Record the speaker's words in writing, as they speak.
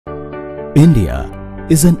India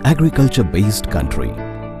is an agriculture-based country.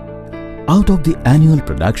 Out of the annual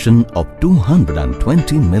production of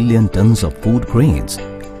 220 million tons of food grains,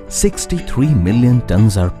 63 million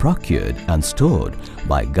tons are procured and stored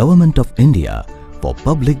by Government of India for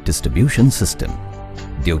public distribution system.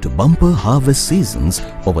 Due to bumper harvest seasons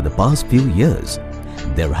over the past few years,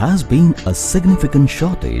 there has been a significant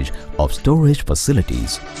shortage of storage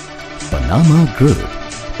facilities. Panama Group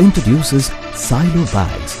introduces silo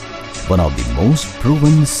bags, one of the most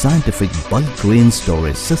proven scientific bulk grain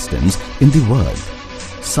storage systems in the world.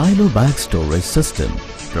 Silo bag storage system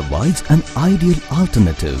provides an ideal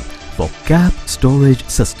alternative for capped storage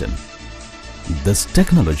system. This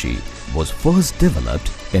technology was first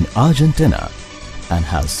developed in Argentina and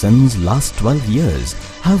has since last 12 years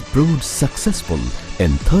have proved successful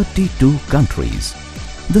in 32 countries.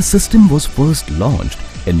 The system was first launched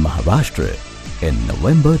in Maharashtra in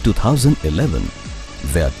November 2011,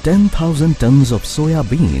 where 10,000 tons of soya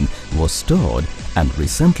bean was stored, and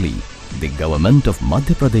recently the government of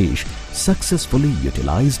Madhya Pradesh successfully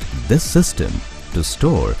utilized this system to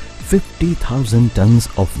store 50,000 tons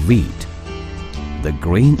of wheat. The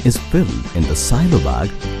grain is filled in the silo bag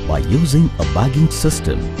by using a bagging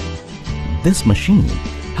system. This machine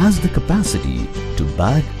has the capacity to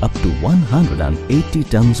bag up to 180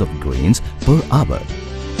 tons of grains per hour.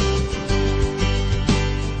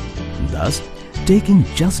 Thus, taking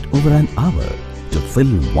just over an hour to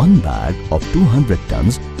fill one bag of 200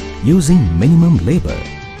 tons using minimum labor,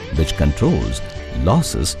 which controls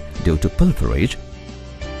losses due to pilferage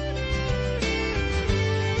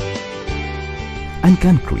and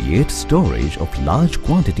can create storage of large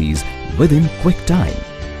quantities within quick time.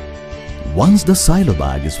 Once the silo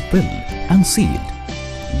bag is filled and sealed,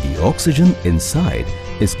 the oxygen inside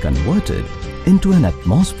is converted into an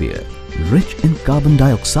atmosphere rich in carbon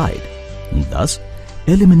dioxide, thus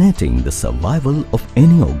eliminating the survival of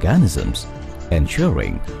any organisms,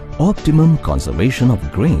 ensuring optimum conservation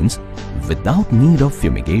of grains without need of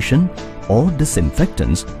fumigation or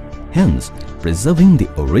disinfectants, hence preserving the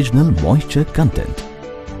original moisture content.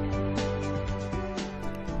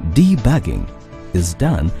 Debagging is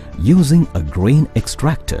done using a grain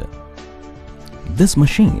extractor. This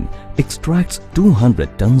machine extracts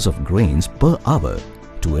 200 tons of grains per hour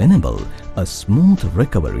to enable a smooth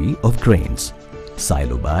recovery of grains.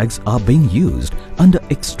 Silo bags are being used under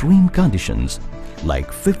extreme conditions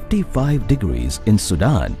like 55 degrees in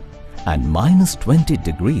Sudan and -20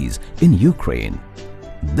 degrees in Ukraine.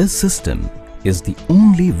 This system is the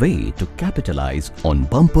only way to capitalize on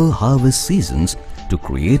bumper harvest seasons to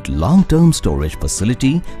create long-term storage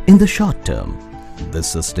facility in the short term. This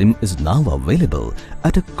system is now available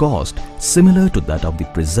at a cost similar to that of the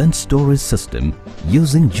present storage system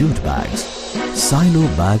using jute bags. Silo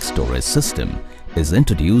bag storage system is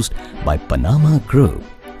introduced by Panama Group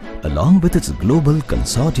along with its global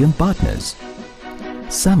consortium partners,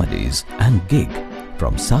 Samadis and Gig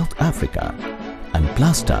from South Africa and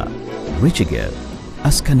Plasta, Richiger,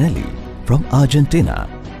 Ascanelli from Argentina.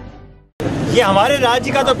 ये हमारे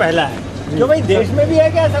राज्य का तो पहला है, क्यों भाई देश में भी है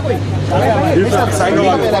क्या ऐसा कोई?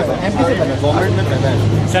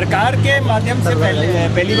 सरकार के माध्यम से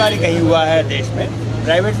पहली बार कहीं हुआ है देश में,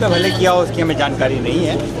 प्राइवेट में भले किया हो उसकी हमें जानकारी नहीं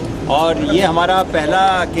है। और ये हमारा पहला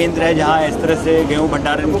केंद्र है जहाँ इस तरह से गेहूँ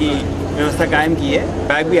भंडारण की व्यवस्था कायम की है।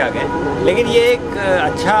 बैग भी आ गए, लेकिन ये एक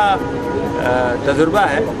अच्छा तजुर्बा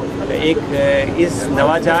है। एक इस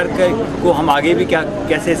नवाचार को हम आगे भी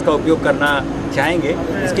कैसे इसका उपयोग करना चाहेंगे,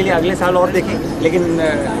 इसके लिए अगले साल और देखेंगे, लेकिन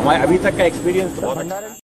हमारे अभी तक का एक्सपीरियंस तो बहुत अच्छा है।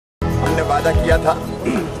 हमने वादा किया था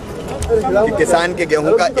कि किसान के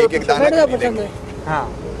गेहूं का एक दाना खरीदेंगे। हाँ।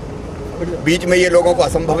 बीच में ये लोगों को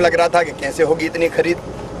असंभव लग रहा था कि कैसे होगी इतनी खरीद,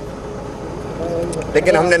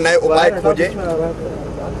 लेकिन हमने नए उपाय खोजे।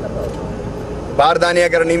 बारदाने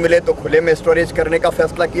अगर नहीं मिले तो खुले में स्टोरेज करने का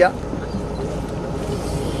फैसला किया,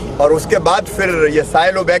 और उसके बाद फिर ये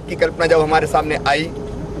साइलो बैग की कल्पना जब हमारे सामने आई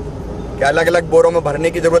कि अलग अलग बोरों में भरने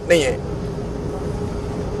की जरूरत नहीं है,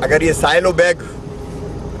 अगर ये साइलो बैग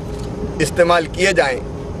इस्तेमाल किए जाएं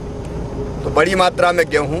तो बड़ी मात्रा में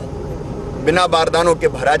गेहूं बिना बारदानों के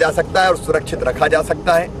भरा जा सकता है और सुरक्षित रखा जा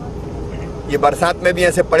सकता है। ये बरसात में भी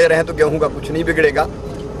ऐसे पड़े रहें तो गेहूं का कुछ नहीं बिगड़ेगा,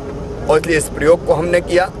 और इसलिए इस प्रयोग को हमने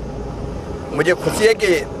किया। मुझे खुशी है कि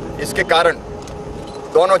इसके कारण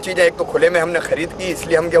दोनों चीज़ें, एक तो खुले में हमने खरीद की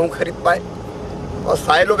इसलिए हम गेहूं खरीद पाए, और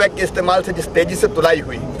साइलो बैग के इस्तेमाल से जिस तेज़ी से तुलाई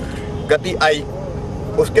हुई, गति आई,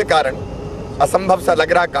 उसके कारण असंभव सा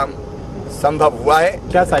लग रहा काम संभव हुआ है।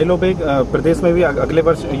 क्या साइलो बैग प्रदेश में भी अगले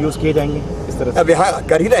वर्ष यूज किए जाएंगे इस तरह से? अब यहाँ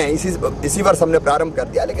कर ही रहे हैं, इसी वर्ष हमने प्रारंभ कर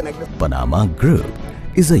दिया, लेकिन Panama Group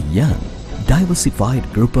is a young, diversified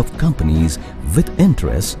group of companies with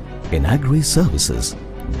interests in agri-services,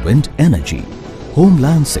 wind energy,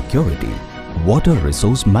 homeland security, water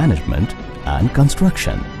resource management and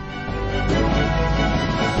construction.